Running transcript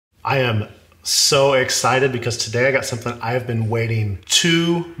I am so excited because today I got something I have been waiting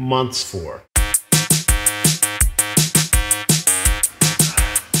 2 months for.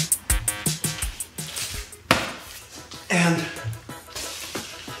 And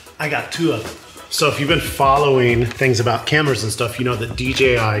I got 2 of them. So if you've been following things about cameras and stuff, you know that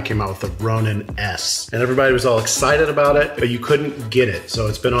DJI came out with the Ronin S. And everybody was all excited about it, but you couldn't get it. So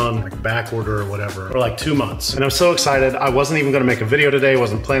it's been on like back order or whatever for like 2 months. And I'm so excited. I wasn't even gonna make a video today,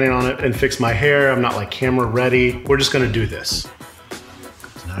 wasn't planning on it, and fix my hair. I'm not like camera ready. We're just gonna do this.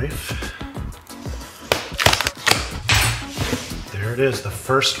 Knife. There it is, the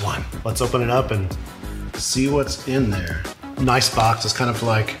first one. Let's open it up and see what's in there. Nice box. It's kind of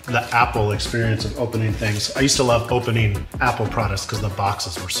like the Apple experience of opening things. I used to love opening Apple products because the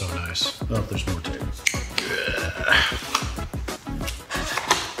boxes were so nice. Oh, there's more tape.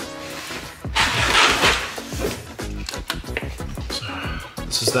 So,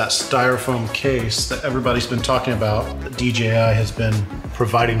 this is that styrofoam case that everybody's been talking about, that DJI has been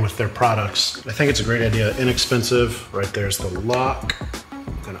providing with their products. I think it's a great idea, inexpensive. Right there's the lock.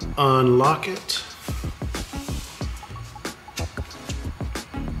 I'm gonna unlock it.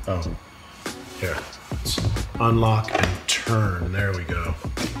 Oh, here, let's unlock and turn. There we go.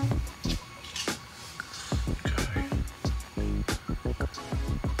 Okay.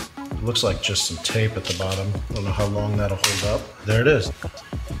 It looks like just some tape at the bottom. I don't know how long that'll hold up. There it is.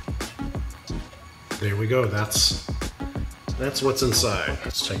 There we go. That's what's inside.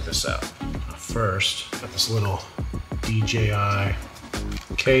 Let's take this out. First, got this little DJI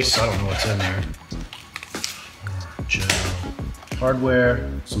case. I don't know what's in there. Gel. Hardware,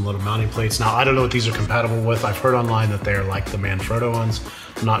 some little mounting plates. Now, I don't know what these are compatible with. I've heard online that they're like the Manfrotto ones.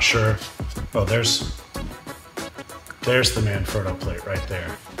 I'm not sure. Oh, there's the Manfrotto plate right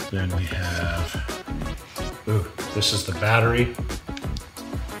there. Then we have, ooh, this is the battery.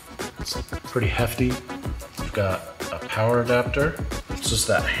 It's pretty hefty. We've got a power adapter. It's just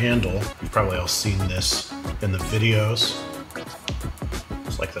that handle. You've probably all seen this in the videos.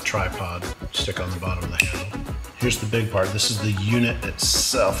 It's like the tripod. Stick on the bottom of the handle. Here's the big part. This is the unit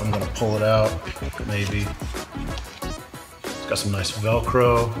itself. I'm gonna pull it out, maybe. It's got some nice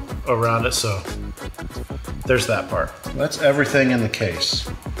Velcro around it, so there's that part. That's everything in the case.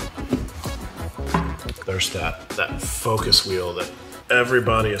 There's that focus wheel that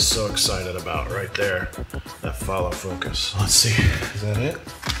everybody is so excited about right there. That follow focus. Let's see, is that it?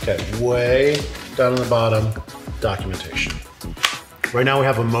 Okay, way down on the bottom, documentation. Right now we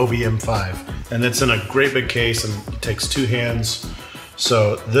have a Movi M5 and it's in a great big case and it takes 2 hands.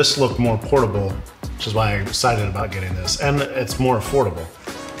 So this looked more portable, which is why I'm excited about getting this. And it's more affordable.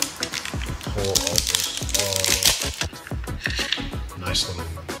 Pull all this off. Nice little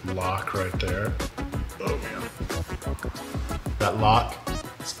lock right there. Oh man. That lock,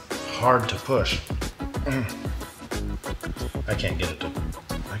 it's hard to push. I cannot get it to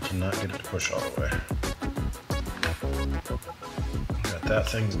push all the way. That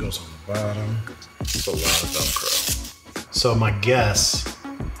thing that goes on the bottom. It's a lot of Velcro. So my guess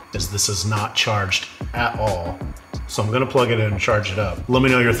is this is not charged at all. So I'm gonna plug it in and charge it up. Let me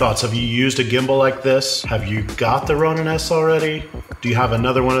know your thoughts. Have you used a gimbal like this? Have you got the Ronin S already? Do you have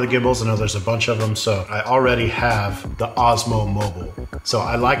another one of the gimbals? I know there's a bunch of them. So I already have the Osmo Mobile. So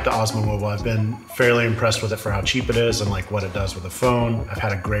I like the Osmo Mobile. I've been fairly impressed with it for how cheap it is and like what it does with the phone. I've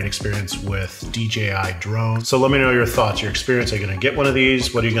had a great experience with DJI drones. So let me know your thoughts, your experience. Are you gonna get one of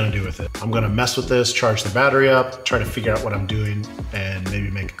these? What are you gonna do with it? I'm gonna mess with this, charge the battery up, try to figure out what I'm doing, and maybe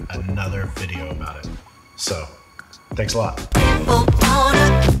make another video about it. So, thanks a lot.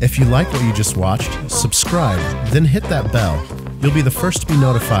 If you like what you just watched, subscribe, then hit that bell. You'll be the first to be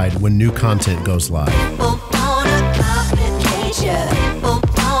notified when new content goes live.